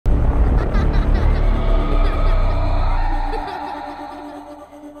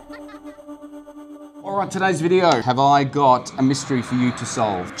Alright, today's video, have I got a mystery for you to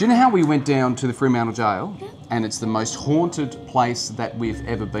solve. Do you know how we went down to the Fremantle jail? Yeah. And it's the most haunted place that we've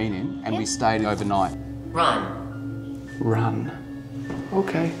ever been in, and we stayed overnight. Run. Run.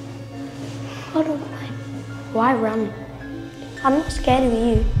 Okay. Hold on, why run? I'm not scared of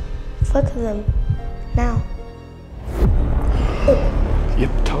you. Flicker them. Now.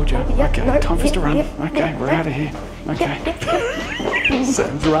 Yep, told you. Yep, okay, no, time for us to run. Yep, okay, we're out of here. Okay.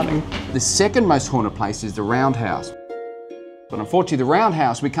 Sam's running. The second most haunted place is the Roundhouse. But unfortunately, the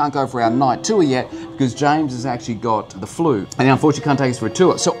Roundhouse, we can't go for our night tour yet because James has actually got the flu. And he unfortunately can't take us for a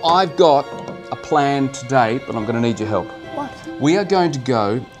tour. So I've got a plan today, but I'm going to need your help. What? We are going to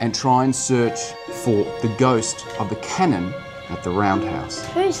go and try and search for the ghost of the cannon at the Roundhouse.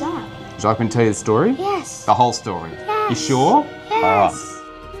 Who's that? So I can tell you the story? Yes. The whole story? Yes. You sure? Yes. All right.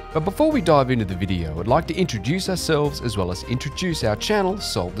 But before we dive into the video, I'd like to introduce ourselves as well as introduce our channel,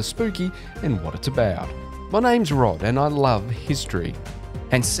 Solve the Spooky, and what it's about. My name's Rod and I love history.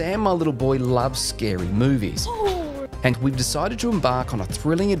 And Sam, my little boy, loves scary movies. And we've decided to embark on a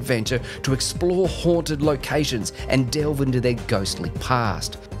thrilling adventure to explore haunted locations and delve into their ghostly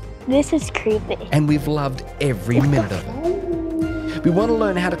past. This is creepy. And we've loved every minute of it. We want to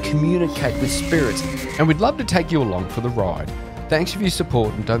learn how to communicate with spirits, and we'd love to take you along for the ride. Thanks for your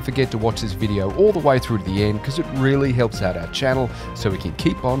support, and don't forget to watch this video all the way through to the end because it really helps out our channel so we can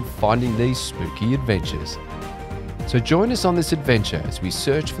keep on finding these spooky adventures. So join us on this adventure as we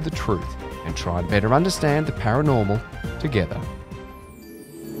search for the truth and try and better understand the paranormal together.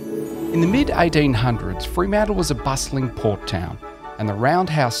 In the mid-1800s, Fremantle was a bustling port town, and the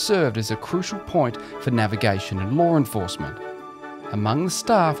Roundhouse served as a crucial point for navigation and law enforcement. Among the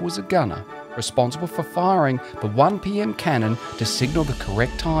staff was a gunner, responsible for firing the 1 p.m. cannon to signal the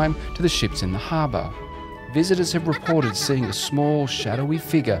correct time to the ships in the harbour. Visitors have reported seeing a small, shadowy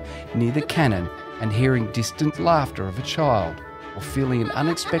figure near the cannon and hearing distant laughter of a child, or feeling an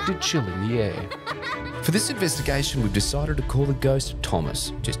unexpected chill in the air. For this investigation, we've decided to call the ghost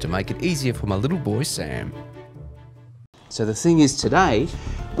Thomas, just to make it easier for my little boy Sam. So the thing is, today,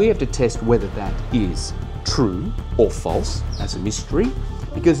 we have to test whether that is true or false as a mystery,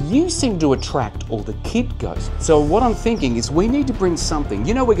 because you seem to attract all the kid ghosts. So what I'm thinking is we need to bring something.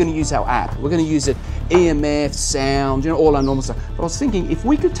 You know, we're going to use our app. We're going to use it, EMF, sound, you know, all our normal stuff. But I was thinking if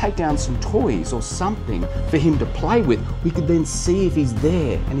we could take down some toys or something for him to play with, we could then see if he's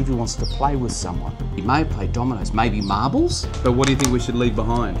there and if he wants to play with someone. He may play dominoes, maybe marbles. But what do you think we should leave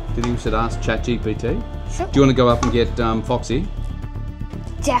behind? Do you think we should ask ChatGPT? Sure. Do you want to go up and get Foxy?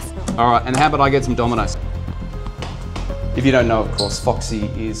 Definitely. All right, and how about I get some dominoes? If you don't know, of course, Foxy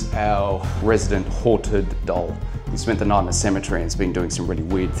is our resident haunted doll. He spent the night in the cemetery and has been doing some really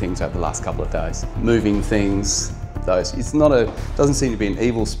weird things over the last couple of days. Moving things, those. It's not doesn't seem to be an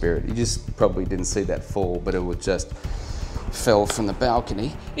evil spirit. He just probably didn't see that fall, but it was just fell from the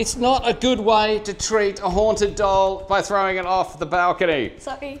balcony. It's not a good way to treat a haunted doll by throwing it off the balcony.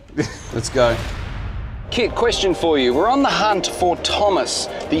 Sorry. Let's go. Kit, question for you. We're on the hunt for Thomas,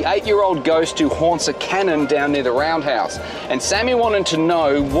 the 8-year-old ghost who haunts a cannon down near the Roundhouse. And Sammy wanted to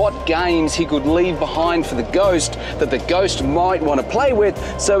know what games he could leave behind for the ghost that the ghost might want to play with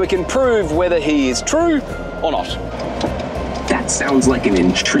so we can prove whether he is true or not. That sounds like an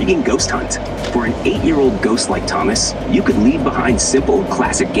intriguing ghost hunt. For an 8-year-old ghost like Thomas, you could leave behind simple,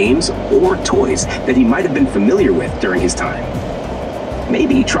 classic games or toys that he might have been familiar with during his time.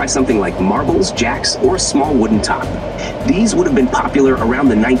 Maybe try something like marbles, jacks, or a small wooden top. These would have been popular around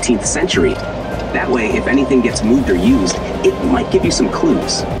the 19th century. That way, if anything gets moved or used, it might give you some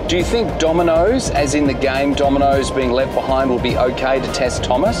clues. Do you think dominoes, as in the game dominoes being left behind, will be okay to test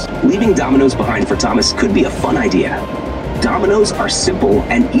Thomas? Leaving dominoes behind for Thomas could be a fun idea. Dominoes are simple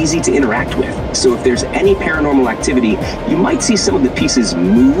and easy to interact with, so if there's any paranormal activity, you might see some of the pieces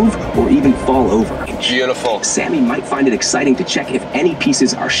move or even fall over. Beautiful. Sammy might find it exciting to check if any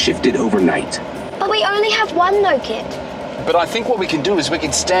pieces are shifted overnight. But we only have one though, kid. But I think what we can do is we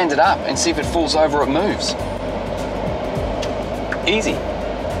can stand it up and see if it falls over or it moves. Easy.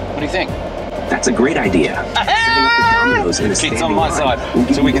 What do you think? That's a great idea. Setting up the dominoes in a standing on my line side, will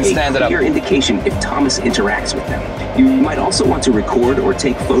give so we can you stand a it up. clear indication if Thomas interacts with them. You might also want to record or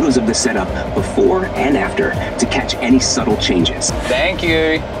take photos of the setup before and after to catch any subtle changes. Thank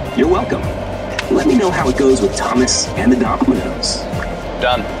you. You're welcome. Let me know how it goes with Thomas and the dominoes.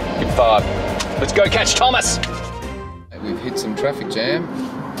 Done. Give 5. Let's go catch Thomas. We've hit some traffic jam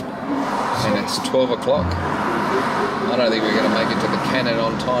and it's 12 o'clock. I don't think we're going to make it to the cannon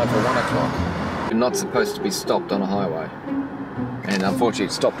on time for 1 o'clock. We're not supposed to be stopped on a highway. And unfortunately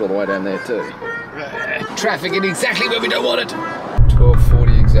it stopped all the way down there too. Traffic in exactly where we don't want it.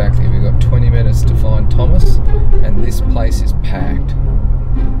 12:40 exactly. We've got 20 minutes to find Thomas. Thomas, and this place is packed.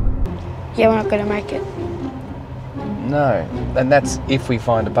 Yeah, we're not going to make it. No, and that's if we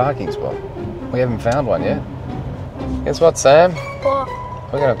find a parking spot. We haven't found one yet. Guess what, Sam? What?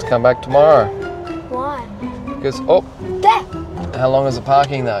 We're gonna have to come back tomorrow. Why? Because, oh, There! how long is the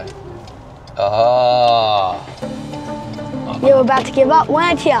parking though? Ah, You were about to give up,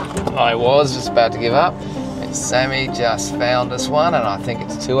 weren't you? I was just about to give up, and Sammy just found us one, and I think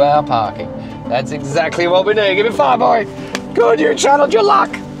it's 2-hour parking. That's exactly what we need. Give me 5, boy. Good, you channeled your luck.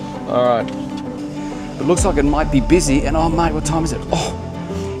 All right. It looks like it might be busy, and oh mate, what time is it?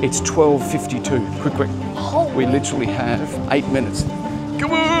 Oh, it's 12:52. Quick. We literally have 8 minutes.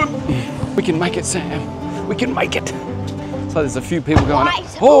 Come on! We can make it, Sam. We can make it. So there's a few people going,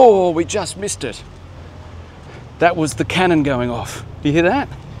 oh, we just missed it. That was the cannon going off. Do you hear that?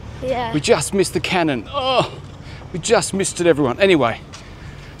 Yeah. We just missed the cannon. Oh, we just missed it, everyone. Anyway,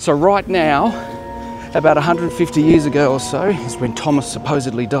 so right now, about 150 years ago or so, is when Thomas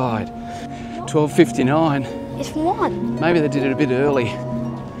supposedly died. 12:59. It's 1. Maybe they did it a bit early.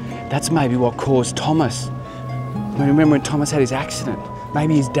 That's maybe what caused Thomas. Remember when Thomas had his accident?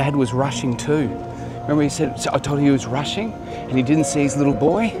 Maybe his dad was rushing too. Remember he said, I told you he was rushing and he didn't see his little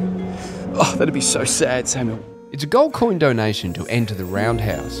boy? Oh, that'd be so sad, Samuel. It's a gold coin donation to enter the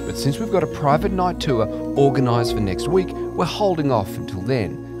Roundhouse, but since we've got a private night tour organised for next week, we're holding off until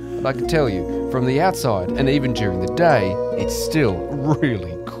then. But I can tell you, from the outside and even during the day, it's still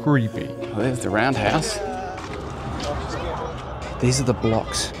really creepy. Well, there's the Roundhouse. These are the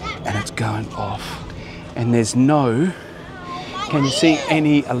blocks and it's going off. And there's no, can you see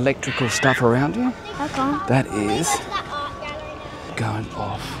any electrical stuff around you? I can't. That is going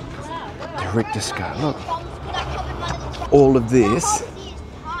off. The Richter scale, look. All of this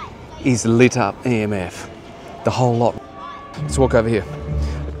is lit up EMF. The whole lot. Let's walk over here.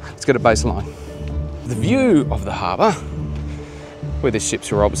 Let's get a baseline. The view of the harbour, where the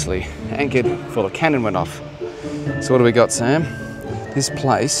ships were obviously anchored before the cannon went off. So what do we got, Sam? This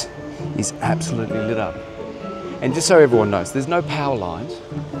place is absolutely lit up. And just so everyone knows, there's no power lines.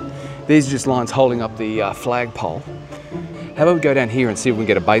 These are just lines holding up the flagpole. How about we go down here and see if we can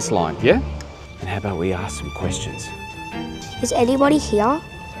get a baseline, yeah? And how about we ask some questions? Is anybody here?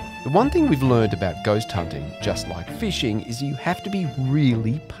 The one thing we've learned about ghost hunting, just like fishing, is you have to be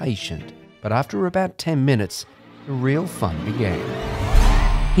really patient. But after about 10 minutes, the real fun began.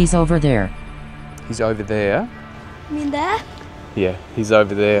 He's over there. He's over there. You mean there? Yeah, he's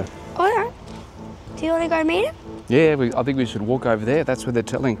over there. Alright. Do you want to go meet him? Yeah, I think we should walk over there. That's where they're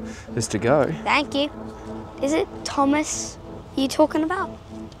telling us to go. Thank you. Is it Thomas you talking about?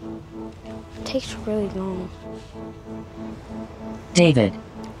 It takes really long. David.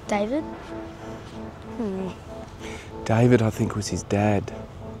 David? David, I think, was his dad.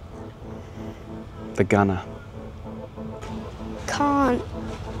 The gunner. Can't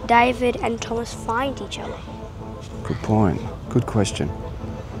David and Thomas find each other? Good point. Good question.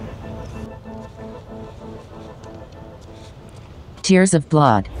 Tears of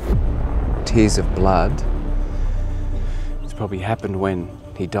blood. Tears of blood. It's probably happened when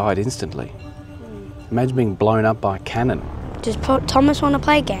he died instantly. Imagine being blown up by a cannon. Does Thomas want to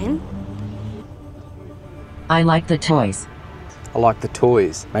play a game? I like the toys. I like the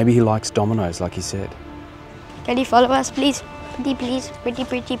toys. Maybe he likes dominoes, like he said. Can you follow us, please? Pretty, please. Pretty,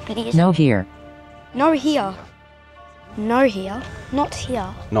 please. No here. No here. No here. Not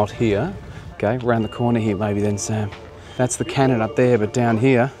here. Not here. Okay, round the corner here maybe then, Sam. That's the cannon up there, but down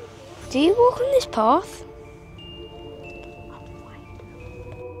here. Do you walk on this path?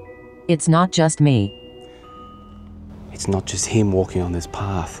 It's not just me. It's not just him walking on this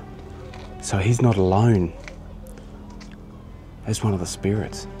path. So he's not alone. There's one of the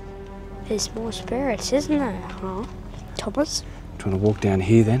spirits. There's more spirits, isn't there, huh? Thomas? Do you want to walk down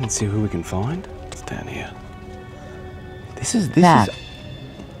here then and see who we can find? It's down here. This is Back.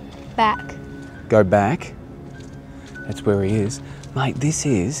 Back. Go back. That's where he is. Mate, this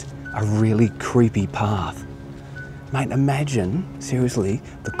is a really creepy path. Mate, imagine, seriously,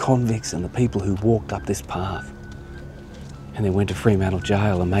 the convicts and the people who walked up this path and then went to Fremantle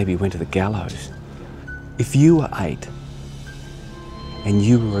jail and maybe went to the gallows. If you were 8 and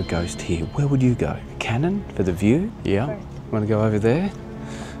you were a ghost here, where would you go? Cannon for the view? Yeah. Want to go over there?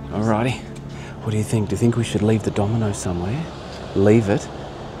 Alrighty. What do you think? Do you think we should leave the domino somewhere, leave it,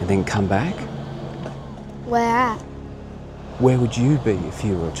 and then come back? Where at? Where would you be if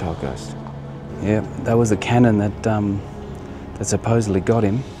you were a child ghost? Yeah, that was the cannon that supposedly got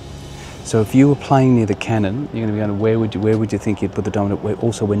him. So if you were playing near the cannon, you're going to be going, where would you think you'd put the domino?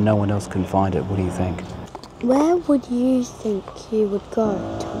 Also, when no one else can find it, what do you think? Where would you think you would go,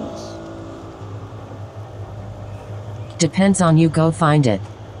 Thomas? Depends on you, go find it.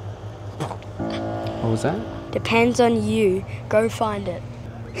 What was that? Depends on you. Go find it.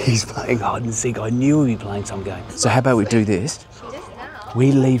 He's playing hide and seek. I knew he'd be playing some game. So how about we do this?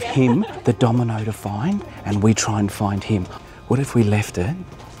 We leave him the domino to find, and we try and find him. What if we left it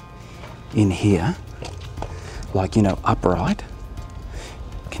in here, like, you know, upright?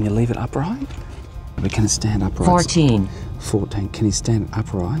 Can you leave it upright? We can stand upright. 14. 14. Can he stand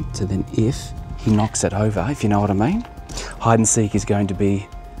upright? So then if he knocks it over, if you know what I mean, hide and seek is going to be,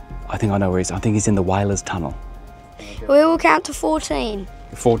 I think I know where he is. I think he's in the whalers tunnel. We will count to 14.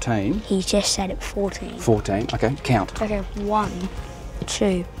 14. He just said it, 14. 14. Okay, count. Okay, 1,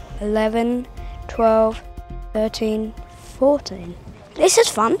 2, 11, 12, 13, 14. This is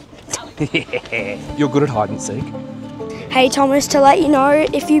fun. You're good at hide and seek. Hey Thomas, to let you know,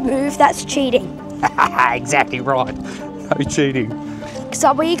 if you move, that's cheating. Exactly right. No cheating.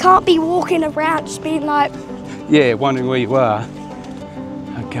 So we can't be walking around just being like, Yeah, wondering where you are.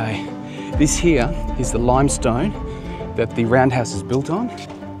 Okay, this here is the limestone that the roundhouse is built on.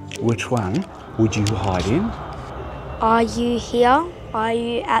 Which one would you hide in? are you here? Are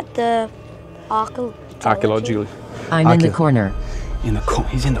you at the Archaeological. I'm in the corner. In the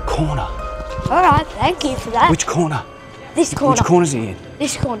he's in the corner. All right, thank you for that. Which corner? This corner. Which corner's he in?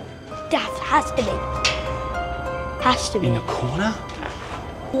 This corner. That has to be. Has to be. In the corner?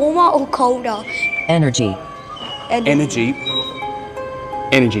 Warmer or colder? Energy. Energy.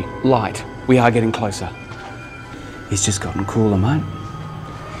 Energy. Light. We are getting closer. It's just gotten cooler, mate.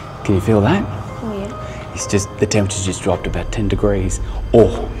 Can you feel that? Oh, yeah. It's just, the temperature's just dropped about 10 degrees.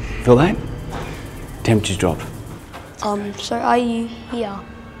 Oh, feel that? Temperature's dropped. So are you here?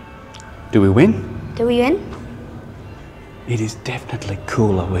 Do we win? Do we win? It is definitely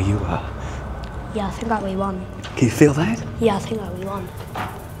cooler where you are. Yeah, I think that we won. Can you feel that? Yeah, I think that we won.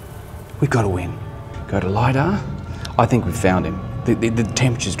 We've got to win. Go to LiDAR. I think we've found him. The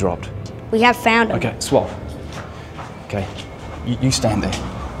temperature's dropped. We have found him. Okay, swap. Okay, you stand there.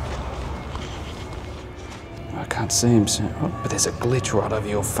 I can't see him, but there's a glitch right over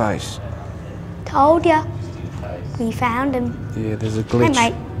your face. Told ya. We found him. Yeah, there's a glitch.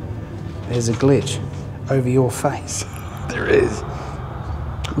 Hey, mate. There's a glitch over your face. There is.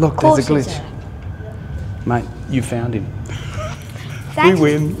 Look, there's a glitch. Mate, you found him. Thanks.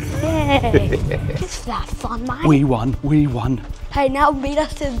 We win. Yay. It's that fun, mate. We won. We won. Hey, now beat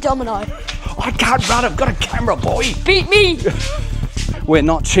us to the domino. I can't run. I've got a camera, boy. Beat me. We're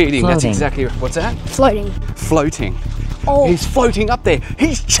not cheating. That's Floating. exactly what's that? Floating. Floating. Oh. He's floating up there.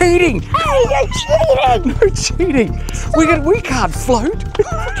 He's cheating. Hey, you're cheating. No cheating. We can't float.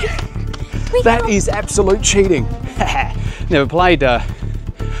 That is absolute cheating. Never played.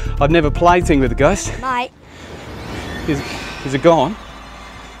 I've never played Thing with the Ghost. Mate. Is it gone?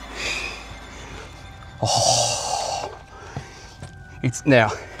 Oh. It's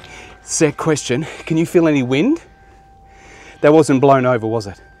now. Set question. Can you feel any wind? That wasn't blown over, was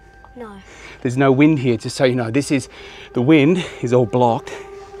it? No. There's no wind here, just so you know. This is, the wind is all blocked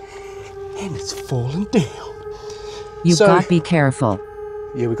and it's fallen down. You've got to be careful.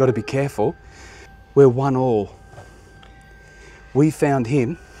 Yeah, we've got to be careful. We're 1-1. We found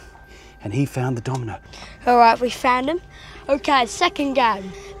him and he found the domino. All right, we found him. Okay, second game. Do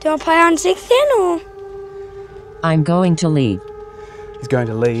you want to play on 6 then, or? I'm going to leave. He's going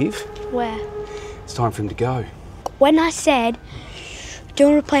to leave. Where? It's time for him to go. When I said, do you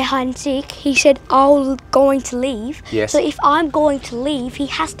want to play hide and seek? He said, I'm going to leave. Yes. So if I'm going to leave, he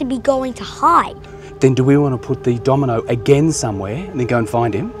has to be going to hide. Then do we want to put the domino again somewhere and then go and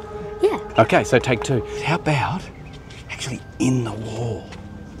find him? Yeah. Okay, so take 2. How about actually in the wall?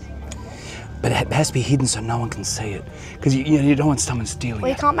 But it has to be hidden so no one can see it. Because you don't want someone stealing Well,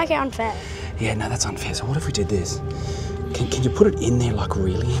 you it. can't make it unfair. Yeah, no, that's unfair. So what if we did this? Can you put it in there, like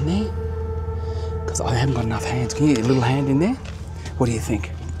really in there? Because I haven't got enough hands. Can you get a little hand in there? What do you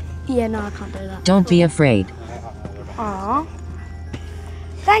think? Yeah, no, I can't do that. Don't be afraid. Aw.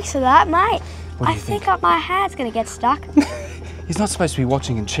 Thanks for that, mate. What do I you think think? my hand's going to get stuck. He's not supposed to be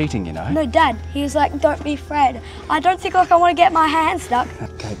watching and cheating, you know? No, Dad, he was like, don't be afraid. I don't think I want to get my hand stuck.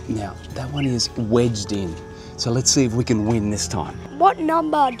 Okay, now, that one is wedged in. So let's see if we can win this time. What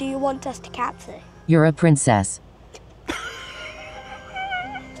number do you want us to capture? You're a princess.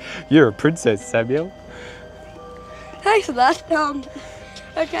 You're a princess, Samuel. Thanks for that.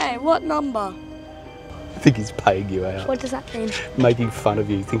 Okay, what number? I think he's paying you out. What does that mean? Making fun of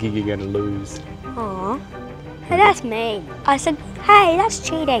you, thinking you're going to lose. Aw. Hey, that's mean. I said, hey, that's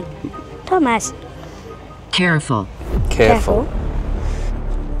cheating. Thomas. Careful. Careful.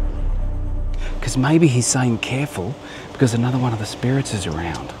 Because maybe he's saying careful because another one of the spirits is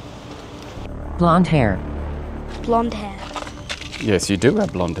around. Blonde hair. blonde hair. Yes, you do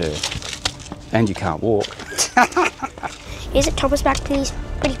have blonde hair. And you can't walk. Is it Thomas back, please?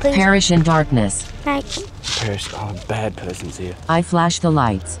 Pretty please. Perish in darkness. Thank you. Oh, bad person's here. I flash the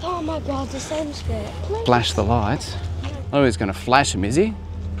lights. Oh my God, the same spirit. Please. Flash the lights. Oh, he's going to flash them, is he?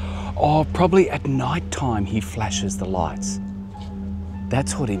 Oh, probably at night time he flashes the lights.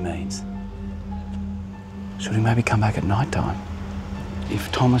 That's what he means. Should he maybe come back at night time?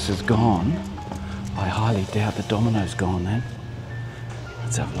 If Thomas is gone, I highly doubt the domino's gone then.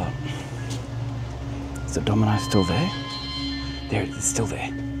 Let's have a look. Is the domino still there? There it is, still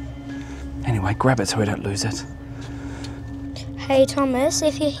there. Anyway, grab it so we don't lose it. Hey Thomas,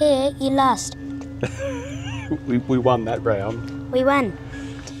 if you're here, you lost. We won that round. We won.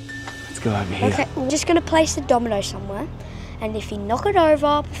 Let's go over here. Okay, we're just gonna place the domino somewhere, and if you knock it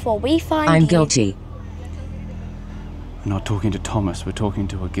over before we find you... I'm guilty. We're not talking to Thomas, we're talking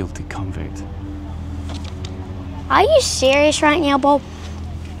to a guilty convict. Are you serious right now, Bob?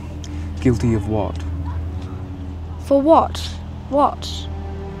 Guilty of what? For what? What?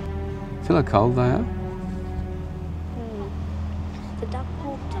 Feel how cold they are? The duck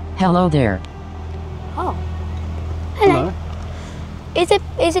called. Hello there. Oh. Hello. Is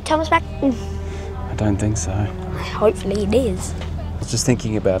it Thomas back? I don't think so. Hopefully it is. I was just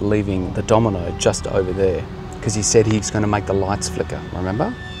thinking about leaving the domino just over there because he said he's going to make the lights flicker,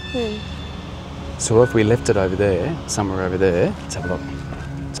 remember? So if we left it over there, somewhere over there, let's have a look.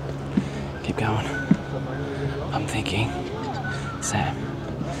 Keep going. I'm thinking. Sam,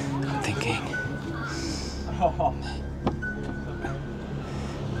 I'm thinking.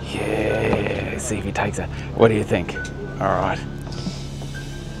 Yeah, see if he takes it. What do you think? All right.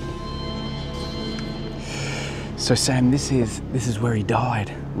 So Sam, this is where he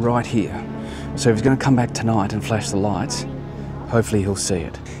died, right here. So if he's going to come back tonight and flash the lights, hopefully he'll see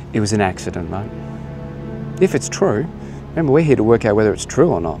it. It was an accident, mate. If it's true, remember we're here to work out whether it's true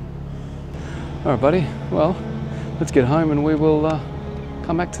or not. All right, buddy. Well, let's get home and we will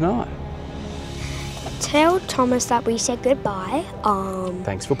come back tonight. Tell Thomas that we said goodbye.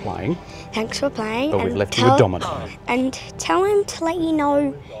 Thanks for playing. Thanks for playing. But we've left you with domino. And tell him to let you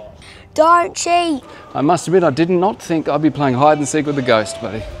know, don't cheat. I must admit, I did not think I'd be playing hide and seek with a ghost,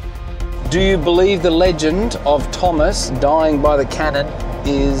 buddy. Do you believe the legend of Thomas dying by the cannon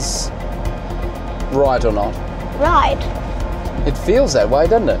is right or not? Right. It feels that way,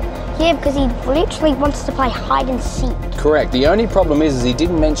 doesn't it? Yeah, because he literally wants to play hide and seek. Correct. The only problem is he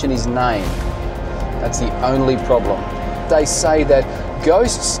didn't mention his name. That's the only problem. They say that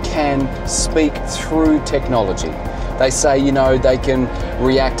ghosts can speak through technology. They say, you know, they can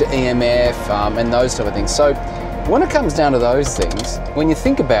react to EMF and those type of things. So when it comes down to those things, when you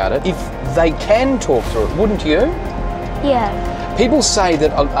think about it, if they can talk through it, wouldn't you? Yeah. People say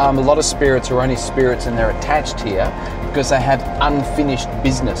that a lot of spirits are only spirits and they're attached here because they have unfinished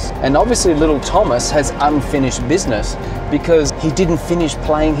business. And obviously little Thomas has unfinished business because he didn't finish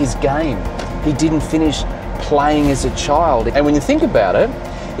playing his game. He didn't finish playing as a child. And when you think about it,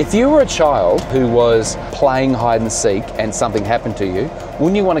 if you were a child who was playing hide and seek and something happened to you,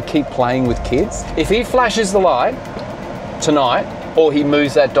 wouldn't you want to keep playing with kids? If he flashes the light tonight or he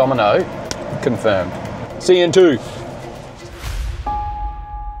moves that domino, confirmed. See you in 2.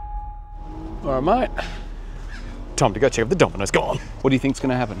 All right, mate. Time to go check if the domino's gone. What do you think's going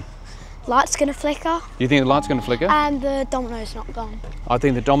to happen? Light's going to flicker. You think the light's going to flicker? And the domino's not gone. I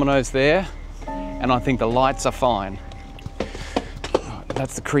think the domino's there, and I think the lights are fine.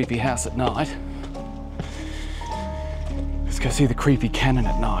 That's the creepy house at night. Let's go see the creepy cannon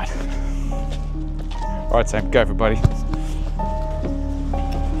at night. All right, Sam, go everybody.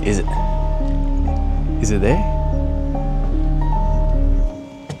 Is it? Is it there?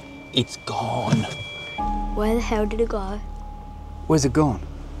 It's gone. Where the hell did it go? Where's it gone?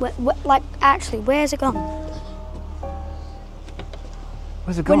 Like, actually, where's it gone?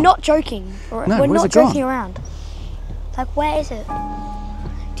 Where's it gone? We're not joking. No, we're where's not it gone? joking around. Like, where is it?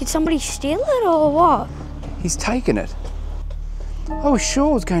 Did somebody steal it or what? He's taken it. I was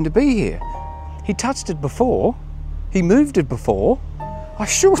sure it was going to be here. He touched it before. He moved it before. I was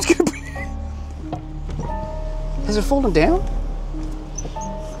sure it's going to be here. Has it fallen down?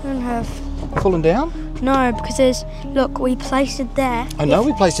 I don't have. Fallen down? No, because there's, look, we placed it there. I know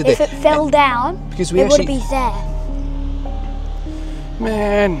we placed it there. If it fell down, because we it would actually... be there.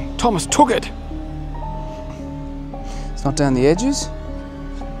 Man, Thomas took it. It's not down the edges.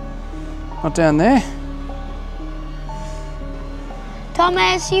 Not down there.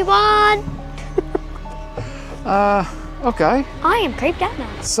 Thomas, you won! Okay. I am creeped out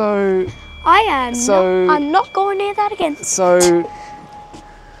now. So... I'm not going near that again. So...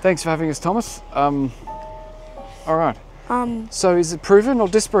 Thanks for having us, Thomas. All right. So is it proven or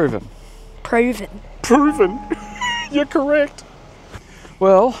disproven? Proven. Proven. You're correct.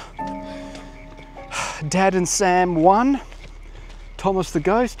 Well, Dad and Sam 1, Thomas the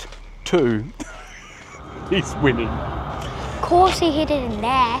Ghost 2. He's winning. Of course he hid it in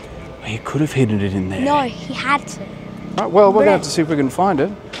there. He could have hidden it in there. No, he had to. Right, well, we're going to have to see if we can find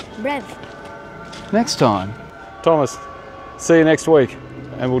it Rev. next time. Thomas, see you next week,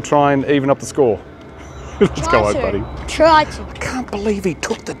 and we'll try and even up the score. Let's go home, buddy. Try to. I can't believe he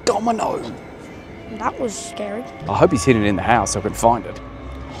took the domino. That was scary. I hope he's hidden it in the house so I can find it.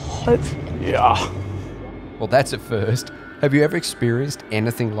 Hopefully. Yeah. Well, that's it first. Have you ever experienced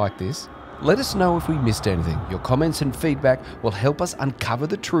anything like this? Let us know if we missed anything. Your comments and feedback will help us uncover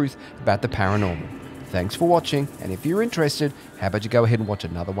the truth about the paranormal. Thanks for watching, and if you're interested, how about you go ahead and watch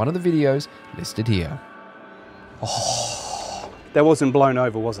another one of the videos listed here. Oh, that wasn't blown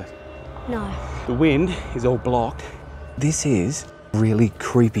over, was it? No. The wind is all blocked. This is really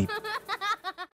creepy.